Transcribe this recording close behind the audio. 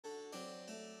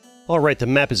Alright, the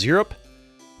map is Europe.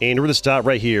 And we're this dot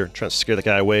right here. Trying to scare the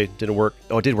guy away. Didn't work.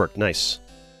 Oh, it did work. Nice.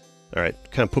 Alright,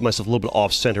 kind of put myself a little bit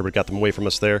off-center, but got them away from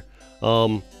us there.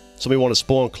 Somebody wanted to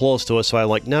spawn close to us, so I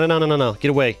like, no, get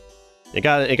away. It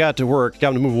got to work,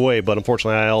 got them to move away, but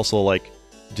unfortunately I also, like,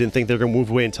 didn't think they were going to move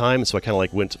away in time, so I kind of,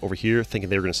 like, went over here thinking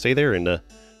they were going to stay there, and I'm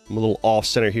a little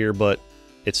off-center here, but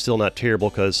it's still not terrible,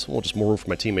 because, well, just more room for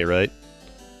my teammate, right?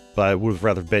 But I would have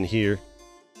rather been here.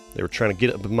 They were trying to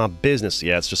get up in my business.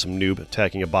 Yeah, it's just some noob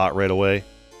attacking a bot right away.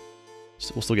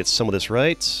 So we'll still get some of this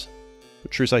right.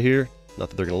 Put truce out here. Not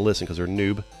that they're going to listen because they're a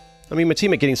noob. I mean, my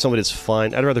teammate getting some of it is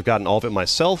fine. I'd rather have gotten all of it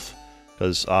myself,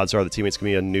 because odds are the teammate's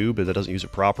going to be a noob that doesn't use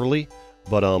it properly.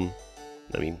 But, I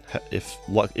mean, if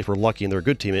we're lucky and they're a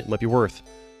good teammate, it might be worth.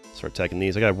 Start attacking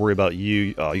these. I got to worry about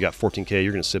you. Oh, you got 14k.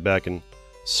 You're going to sit back and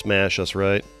smash us,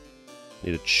 right?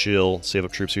 Need to chill. Save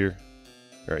up troops here.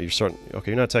 Alright, you're starting...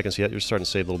 Okay, you're not attacking us yet. You're starting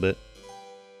to save a little bit.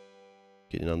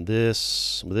 Getting on this.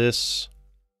 Some of this.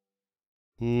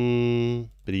 Bit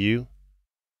of you.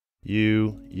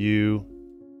 You.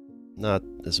 Not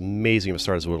as amazing of a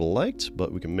start as I would have liked,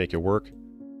 but we can make it work.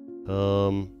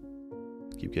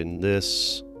 Keep getting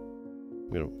this.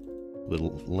 I'm gonna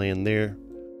little land there.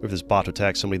 If this bot to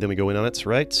attack somebody, then we go in on it,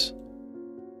 right?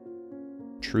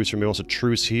 Truce, maybe wants a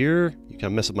truce here. You kind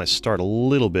of mess up my start a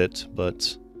little bit,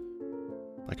 but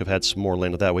I could have had some more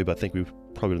landed that way, but I think we've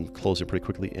probably been closing pretty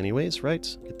quickly anyways, right?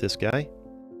 Get this guy.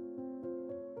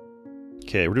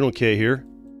 Okay, we're doing okay here.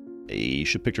 Hey, you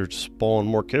should pick your spawn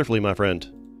more carefully, my friend.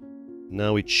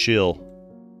 Now we chill.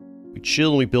 We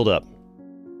chill and we build up.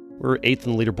 We're 8th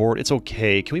in the leaderboard. It's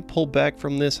okay. Can we pull back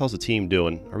from this? How's the team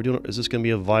doing? Are we doing? Is this going to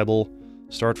be a viable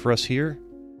start for us here?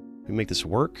 Can we make this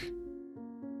work?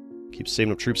 Keep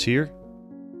saving up troops here.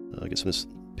 Get some of this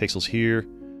pixels here.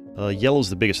 Yellow's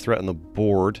the biggest threat on the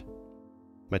board.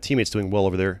 My teammate's doing well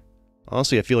over there.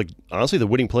 Honestly, I feel like... Honestly, the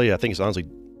winning play, I think, is honestly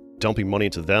dumping money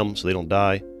into them so they don't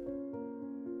die.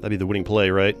 That'd be the winning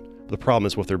play, right? But the problem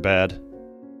is what if they're bad.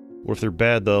 What if they're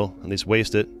bad, though, and they just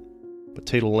waste it?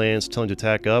 Potato lands, telling you to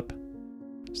attack up.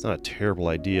 It's not a terrible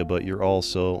idea, but you're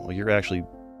also... Well, you're actually...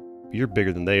 You're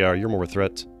bigger than they are. You're more of a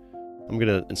threat. I'm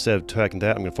gonna, instead of attacking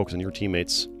that, I'm gonna focus on your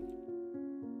teammates.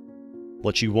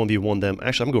 Let you 1v1 them.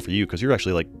 Actually, I'm gonna go for you, because you're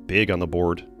actually, like, big on the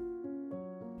board.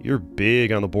 You're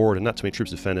big on the board, and not too many troops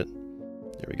defend it.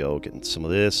 There we go, getting some of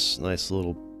this. Nice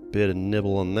little bit of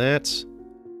nibble on that.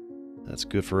 That's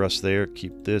good for us there.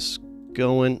 Keep this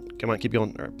going. Come on, keep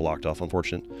going. Alright, blocked off,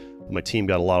 unfortunate. But my team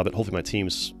got a lot of it. Hopefully my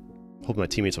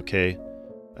teammate's okay.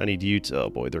 I need you to... Oh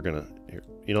boy, they're gonna... Here.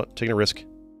 You know what? Taking a risk.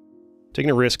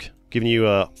 Taking a risk. Giving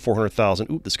you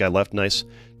 400,000. Oop, this guy left. Nice.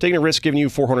 Taking a risk, giving you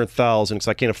 400,000, because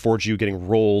I can't afford you getting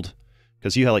rolled.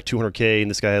 Because you had like 200k, and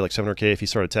this guy had like 700k. If he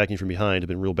started attacking from behind, it'd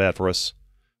been real bad for us.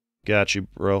 Got you,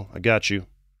 bro. I got you.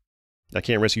 I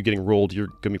can't risk you getting rolled. You're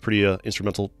going to be pretty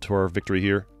instrumental to our victory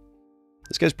here.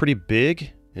 This guy's pretty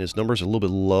big, and his numbers are a little bit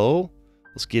low.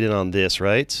 Let's get in on this,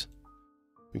 right?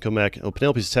 We can come back. Oh,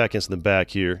 Penelope's attacking us in the back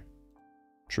here.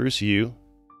 Truce you.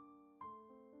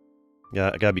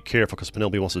 Yeah, I gotta be careful because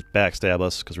Penelope wants to backstab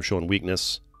us because we're showing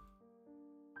weakness.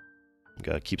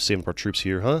 Gotta keep saving up our troops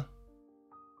here, huh?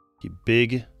 Keep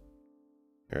big.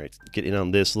 Alright, get in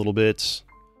on this a little bit.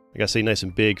 I gotta stay nice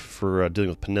and big for dealing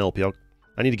with Penelope.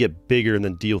 I need to get bigger and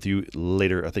then deal with you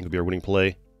later. I think will be our winning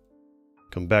play.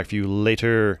 Come back for you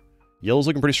later. Yellow's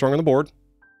looking pretty strong on the board.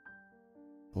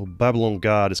 Oh, Babylon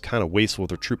God is kind of wasteful with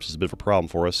their troops. Is a bit of a problem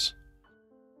for us.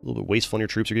 A little bit wasteful on your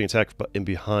troops. You're getting attacked in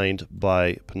behind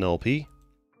by Penelope.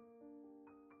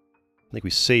 I think we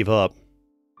save up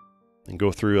and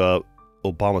go through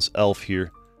Obama's elf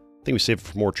here. I think we save it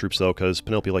for more troops, though, because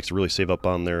Penelope likes to really save up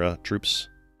on their troops.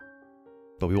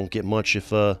 But we won't get much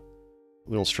if we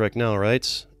don't strike now,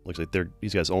 right? Looks like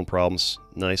these guys' own problems.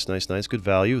 Nice, nice, nice. Good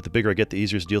value. The bigger I get, the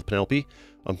easier to deal with Penelope.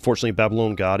 Unfortunately,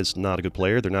 Babylon God is not a good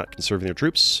player. They're not conserving their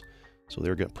troops, so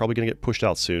they're probably going to get pushed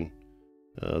out soon.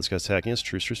 This guy's attacking us.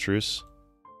 Truce, truce, truce.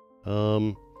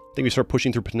 I think we start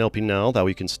pushing through Penelope now. That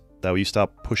way you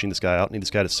stop pushing this guy out. I need this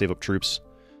guy to save up troops.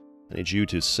 I need you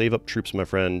to save up troops, my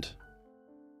friend.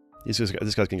 This guy's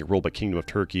going to get rolled by Kingdom of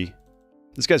Turkey.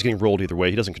 This guy's getting rolled either way.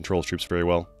 He doesn't control his troops very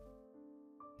well.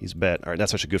 He's bad. Alright,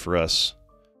 that's actually good for us.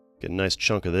 Get a nice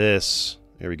chunk of this.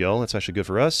 There we go. That's actually good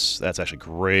for us. That's actually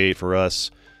great for us.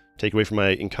 Take away from my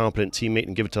incompetent teammate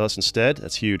and give it to us instead.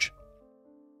 That's huge.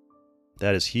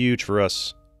 That is huge for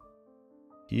us.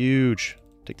 Huge.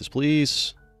 Take this,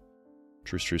 please.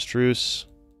 Truce, truce, truce.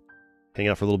 Hang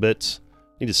out for a little bit.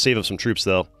 Need to save up some troops,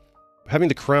 though. Having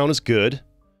the crown is good.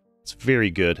 It's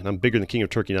very good. And I'm bigger than King of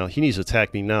Turkey now. He needs to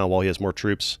attack me now while he has more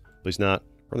troops. But he's not.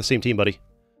 We're on the same team, buddy.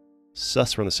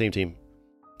 Sus, we're on the same team.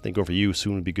 I think going for you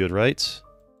soon would be good, right?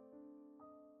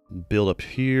 Build up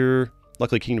here.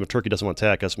 Luckily, Kingdom of Turkey doesn't want to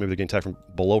attack us. Maybe they're getting attacked from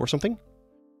below or something.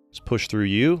 Let's push through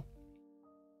you.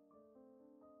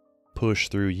 Push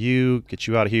through you. Get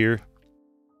you out of here.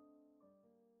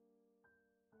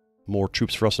 More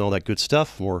troops for us and all that good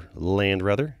stuff. More land,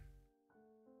 rather.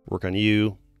 Work on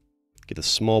you. Get the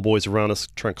small boys around us.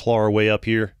 Try and claw our way up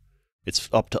here. It's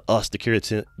up to us to carry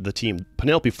the team.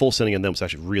 Penelope full sending in them was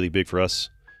actually really big for us.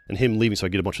 And him leaving so I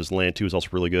get a bunch of his land too is also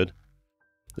really good.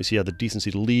 At least he had the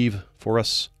decency to leave for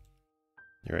us.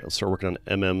 Alright, let's start working on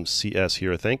MMCS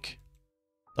here, I think.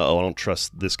 Uh-oh, I don't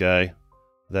trust this guy.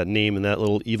 That name and that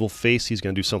little evil face, he's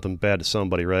going to do something bad to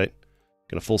somebody, right?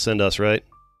 Going to full send us, right?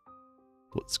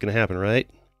 What's going to happen, right?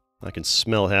 I can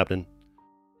smell it happening.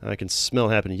 I can smell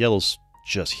it happening. Yellow's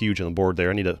just huge on the board there.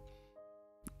 I need to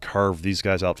carve these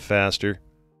guys out faster.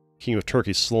 Kingdom of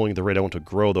Turkey's slowing the rate I want to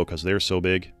grow, though, because they're so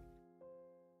big.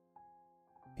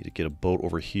 Need to get a boat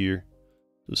over here.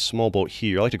 There's a small boat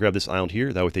here. I like to grab this island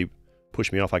here. That way if they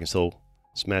push me off, I can still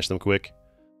smash them quick.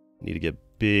 Need to get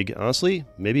big. Honestly,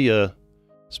 maybe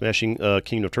smashing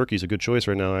Kingdom of Turkey is a good choice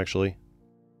right now, actually.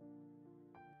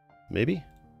 Maybe?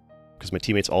 Because my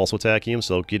teammate's also attacking him,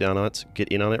 so get on it. Get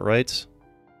in on it, right?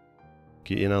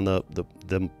 Get in on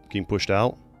them getting pushed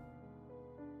out.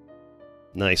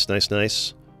 Nice, nice,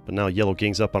 nice. But now yellow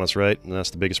gangs up on us, right? And that's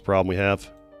the biggest problem we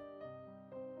have.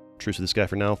 Truce with this guy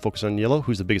for now. Focus on yellow.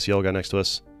 Who's the biggest yellow guy next to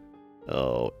us?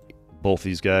 Oh, both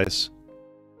these guys.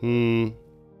 Maybe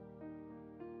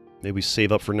we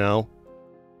save up for now.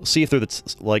 We'll see if they're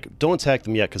the... like, don't attack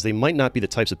them yet, because they might not be the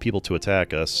types of people to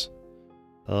attack us.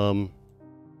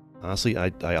 Honestly,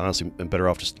 I honestly am better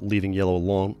off just leaving yellow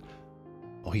alone.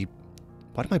 Oh,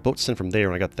 why did my boat send from there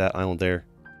when I got that island there?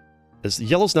 As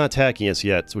yellow's not attacking us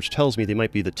yet, which tells me they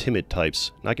might be the timid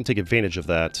types. And I can take advantage of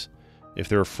that if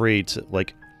they're afraid to,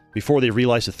 like, before they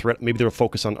realize the threat, maybe they'll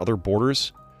focus on other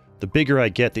borders. The bigger I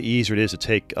get, the easier it is to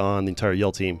take on the entire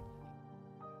yell team.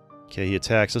 Okay, he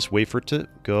attacks us. Wait for it to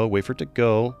go. Wait for it to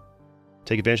go.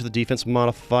 Take advantage of the defense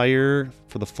modifier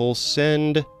for the full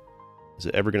send. Is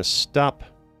it ever going to stop?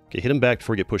 Okay, hit him back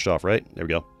before we get pushed off, right? There we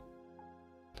go.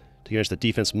 Take advantage of the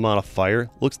defense modifier.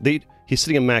 He's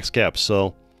sitting in max cap,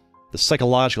 so the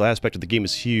psychological aspect of the game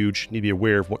is huge. You need to be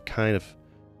aware of what kind of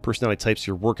personality types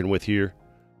you're working with here.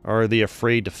 Are they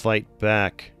afraid to fight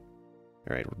back?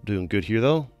 Alright, we're doing good here,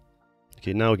 though.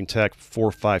 Okay, now we can attack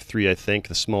 4-5-3, I think,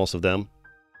 the smallest of them.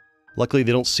 Luckily,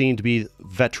 they don't seem to be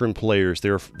veteran players. They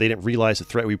didn't realize the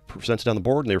threat we presented on the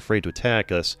board, and they were afraid to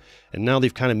attack us. And now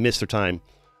they've kind of missed their time.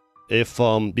 If,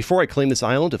 before I claimed this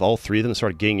island, if all three of them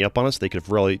started ganging up on us, they could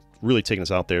have really taken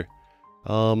us out there.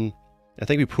 I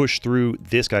think we push through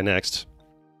this guy next.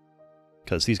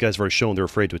 Because these guys have already shown they're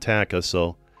afraid to attack us,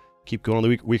 so keep going on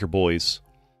the weaker boys.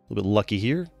 A little bit lucky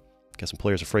here. Got some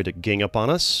players afraid to gang up on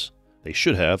us. They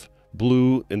should have.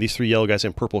 Blue and these three yellow guys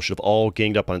and purple should have all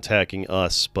ganged up on attacking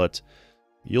us, but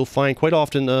you'll find quite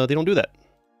often they don't do that.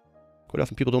 Quite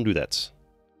often people don't do that.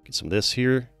 Get some of this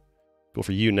here. Go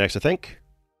for you next, I think.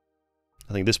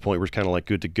 I think at this point we're kind of like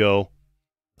good to go.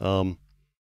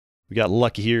 We got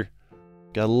lucky here.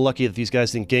 Got lucky that these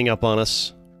guys didn't gang up on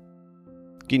us.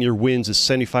 Getting your wins is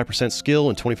 75% skill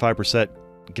and 25%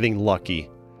 getting lucky.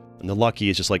 And the lucky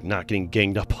is just like not getting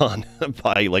ganged up on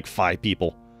by like 5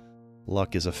 people.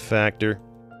 Luck is a factor.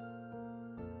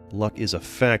 Luck is a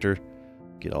factor.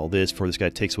 Get all this before this guy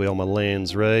takes away all my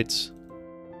lands, right?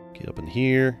 Get up in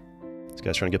here. This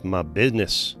guy's trying to get in my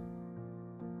business.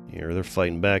 Here, they're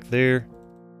fighting back there.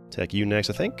 Attack you next,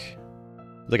 I think.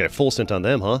 They got a full stint on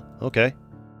them, huh? Okay.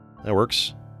 That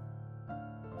works.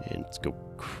 And let's go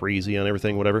crazy on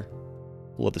everything, whatever.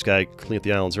 We'll let this guy clean up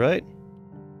the islands, right?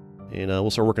 And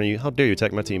we'll start working on you. How dare you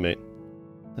attack my teammate?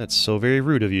 That's so very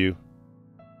rude of you.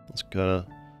 Let's we'll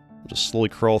just slowly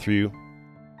crawl through you.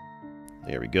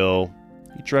 There we go.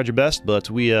 You tried your best, but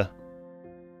we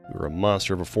were a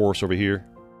monster of a force over here.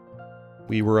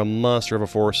 We were a monster of a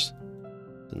force.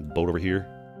 And boat over here.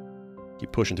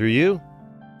 Keep pushing through you.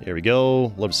 There we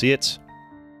go. Love to see it.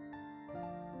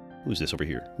 Who's this over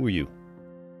here? Who are you?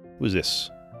 Who's this?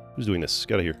 Who's doing this?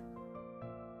 Get out of here.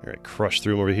 Alright, crush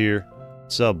through him over here.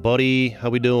 What's up, buddy? How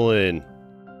we doing?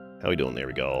 How we doing? There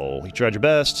we go. You tried your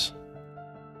best.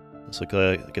 Looks like,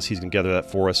 I guess he's gonna gather that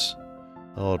for us.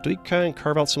 Oh, do we kind of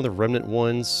carve out some of the remnant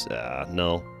ones?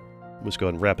 No. We'll just go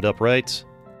ahead and wrap it up, right?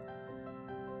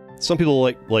 Some people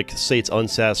like say it's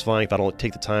unsatisfying if I don't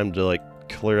take the time to like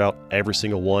clear out every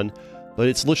single one. But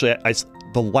it's literally,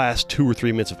 the last 2 or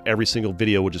 3 minutes of every single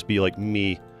video would just be like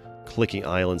me clicking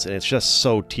islands, and it's just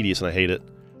so tedious and I hate it.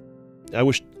 I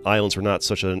wish islands were not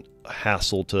such a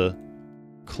hassle to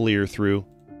clear through.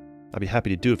 I'd be happy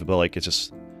to do it, but like I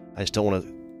just don't want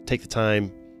to take the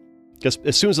time Because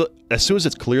as soon as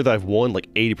it's clear that I've won, like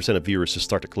 80% of viewers just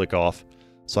start to click off.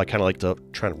 So I kind of like to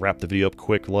try and wrap the video up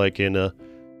quick, like, and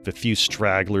if a few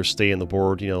stragglers stay on the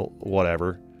board, you know,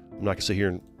 whatever. I'm not gonna sit here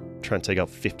and try and take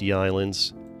out 50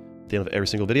 islands at the end of every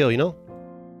single video, you know?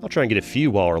 I'll try and get a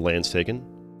few while our land's taken.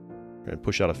 Try and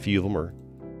push out a few of them or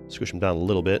squish them down a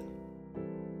little bit.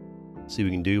 See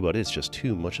what we can do, but it's just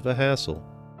too much of a hassle.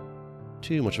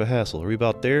 Too much of a hassle. Are we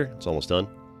about there? It's almost done.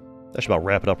 That should about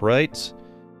wrap it up right.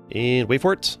 And wait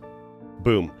for it.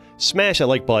 Boom. Smash that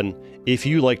like button if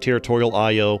you like Territorial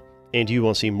IO and you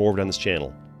want to see more of it on this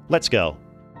channel. Let's go.